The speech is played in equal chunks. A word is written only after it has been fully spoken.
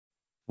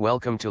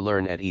Welcome to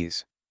Learn at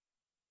Ease.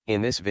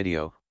 In this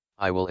video,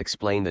 I will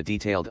explain the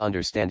detailed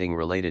understanding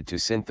related to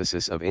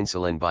synthesis of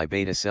insulin by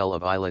beta cell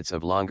of islets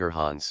of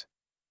Langerhans.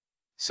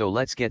 So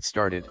let's get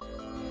started.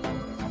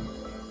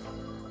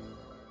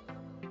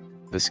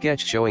 The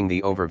sketch showing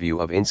the overview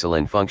of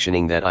insulin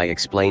functioning that I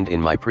explained in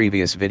my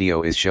previous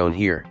video is shown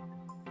here.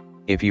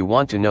 If you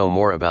want to know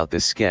more about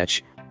this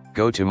sketch,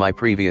 go to my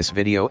previous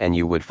video and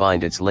you would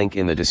find its link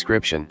in the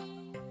description.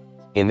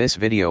 In this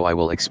video I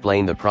will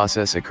explain the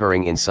process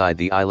occurring inside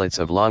the islets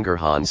of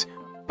Langerhans,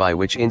 by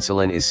which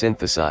insulin is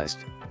synthesized.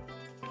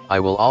 I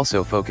will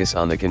also focus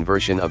on the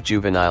conversion of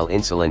juvenile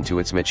insulin to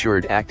its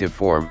matured active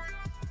form.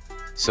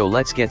 So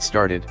let's get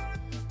started.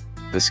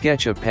 The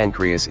sketch of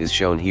pancreas is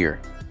shown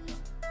here.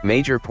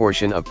 Major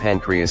portion of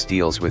pancreas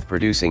deals with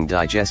producing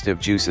digestive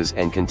juices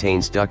and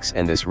contains ducts,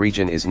 and this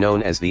region is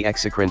known as the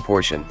exocrine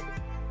portion.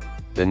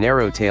 The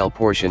narrow tail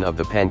portion of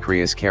the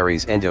pancreas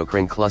carries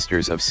endocrine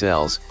clusters of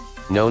cells,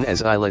 known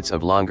as islets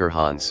of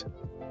Langerhans.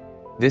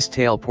 This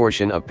tail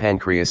portion of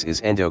pancreas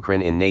is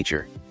endocrine in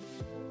nature.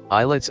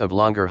 Islets of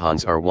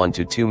Langerhans are 1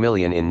 to 2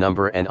 million in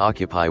number and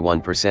occupy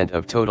 1%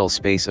 of total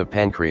space of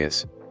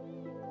pancreas.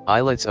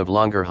 Islets of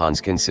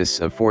Langerhans consists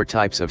of 4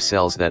 types of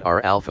cells that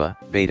are alpha,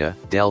 beta,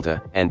 delta,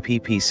 and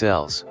PP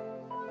cells.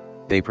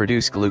 They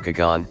produce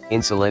glucagon,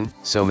 insulin,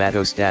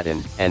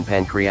 somatostatin, and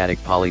pancreatic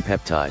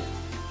polypeptide.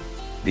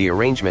 The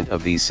arrangement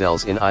of these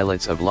cells in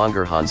islets of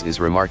Langerhans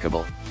is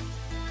remarkable.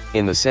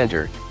 In the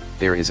center,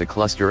 there is a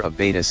cluster of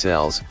beta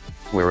cells,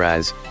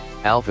 whereas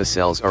alpha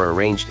cells are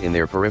arranged in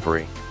their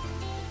periphery.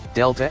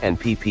 Delta and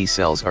PP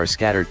cells are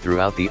scattered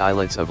throughout the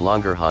islets of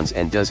Langerhans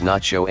and does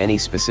not show any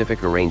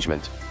specific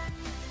arrangement.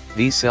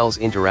 These cells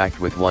interact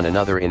with one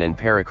another in an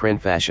paracrine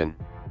fashion.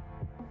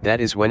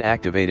 That is when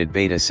activated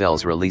beta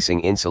cells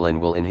releasing insulin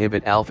will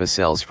inhibit alpha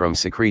cells from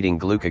secreting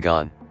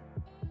glucagon.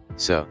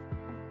 So,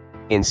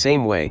 in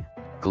same way,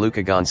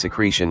 glucagon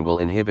secretion will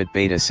inhibit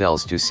beta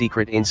cells to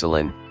secrete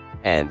insulin,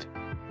 and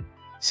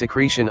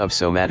secretion of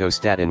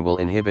somatostatin will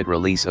inhibit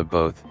release of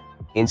both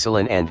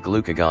insulin and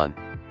glucagon.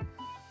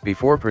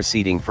 Before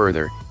proceeding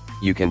further,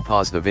 you can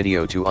pause the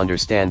video to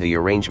understand the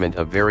arrangement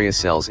of various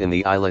cells in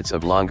the islets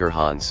of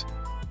Langerhans.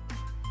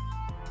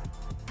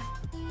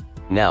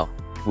 Now,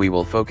 we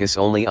will focus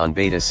only on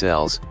beta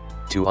cells,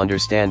 to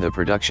understand the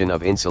production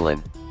of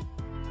insulin.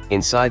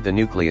 Inside the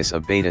nucleus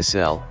of beta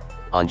cell,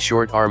 on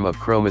short arm of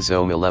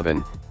chromosome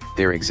 11,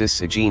 there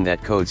exists a gene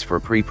that codes for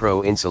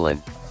Prepro Insulin.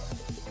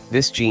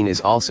 This gene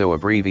is also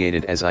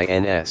abbreviated as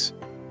INS.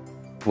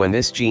 When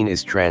this gene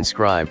is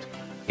transcribed,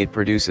 it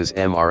produces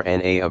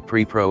mRNA of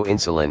Prepro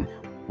Insulin,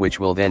 which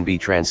will then be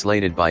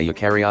translated by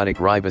eukaryotic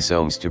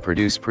ribosomes to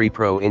produce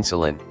Prepro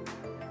Insulin.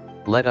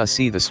 Let us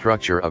see the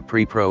structure of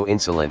Prepro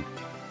Insulin.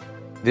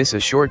 This is a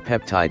short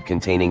peptide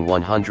containing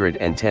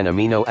 110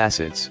 amino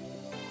acids.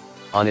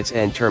 On its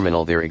end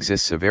terminal there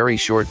exists a very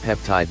short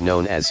peptide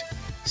known as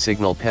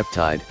signal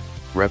peptide,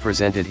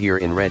 represented here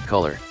in red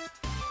color.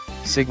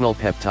 Signal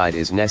peptide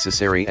is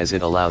necessary as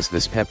it allows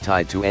this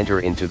peptide to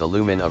enter into the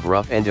lumen of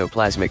rough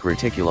endoplasmic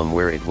reticulum,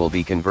 where it will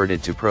be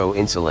converted to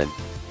proinsulin.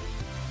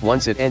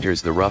 Once it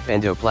enters the rough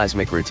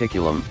endoplasmic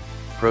reticulum,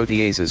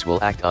 proteases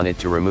will act on it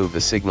to remove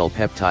the signal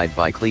peptide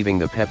by cleaving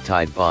the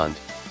peptide bond.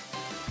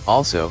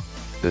 Also,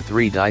 the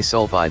 3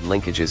 disulfide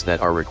linkages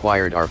that are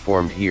required are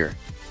formed here.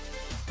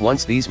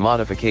 Once these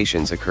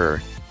modifications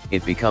occur,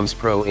 it becomes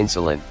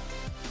proinsulin.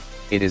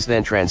 It is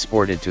then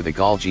transported to the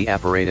Golgi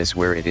apparatus,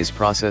 where it is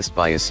processed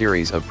by a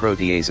series of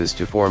proteases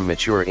to form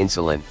mature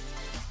insulin.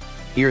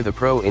 Here the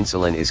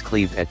proinsulin is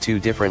cleaved at 2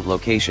 different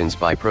locations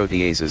by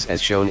proteases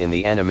as shown in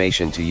the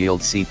animation to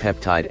yield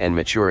C-peptide and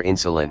mature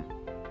insulin.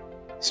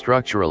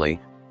 Structurally,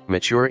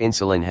 mature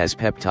insulin has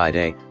peptide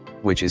A,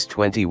 which is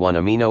 21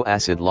 amino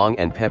acid long,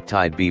 and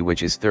peptide B,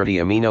 which is 30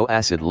 amino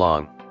acid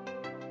long.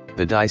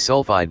 The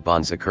disulfide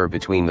bonds occur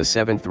between the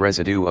 7th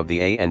residue of the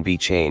A and B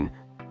chain,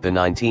 the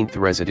 19th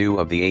residue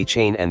of the A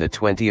chain and the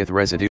 20th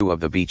residue of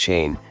the B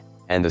chain,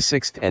 and the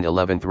 6th and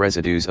 11th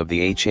residues of the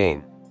A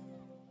chain.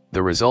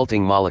 The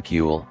resulting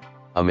molecule,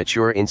 a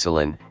mature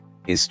insulin,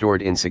 is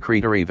stored in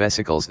secretory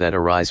vesicles that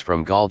arise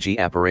from Golgi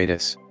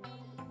apparatus.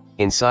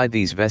 Inside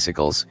these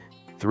vesicles,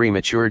 3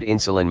 matured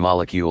insulin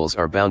molecules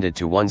are bounded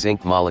to 1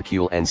 zinc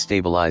molecule and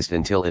stabilized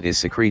until it is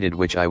secreted,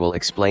 which I will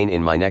explain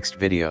in my next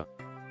video.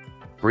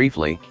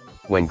 Briefly,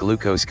 when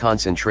glucose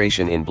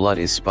concentration in blood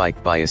is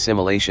spiked by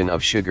assimilation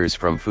of sugars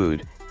from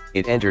food,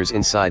 it enters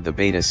inside the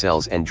beta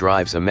cells and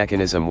drives a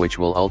mechanism which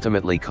will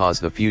ultimately cause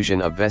the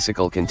fusion of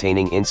vesicle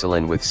containing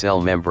insulin with cell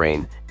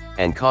membrane,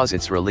 and cause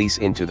its release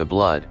into the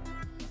blood.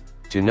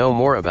 To know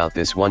more about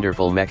this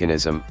wonderful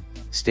mechanism,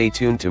 stay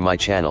tuned to my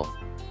channel.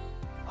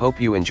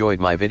 Hope you enjoyed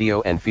my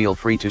video and feel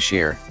free to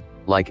share,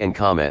 like and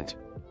comment.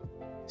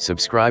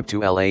 Subscribe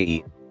to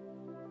LAE.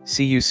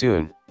 See you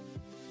soon.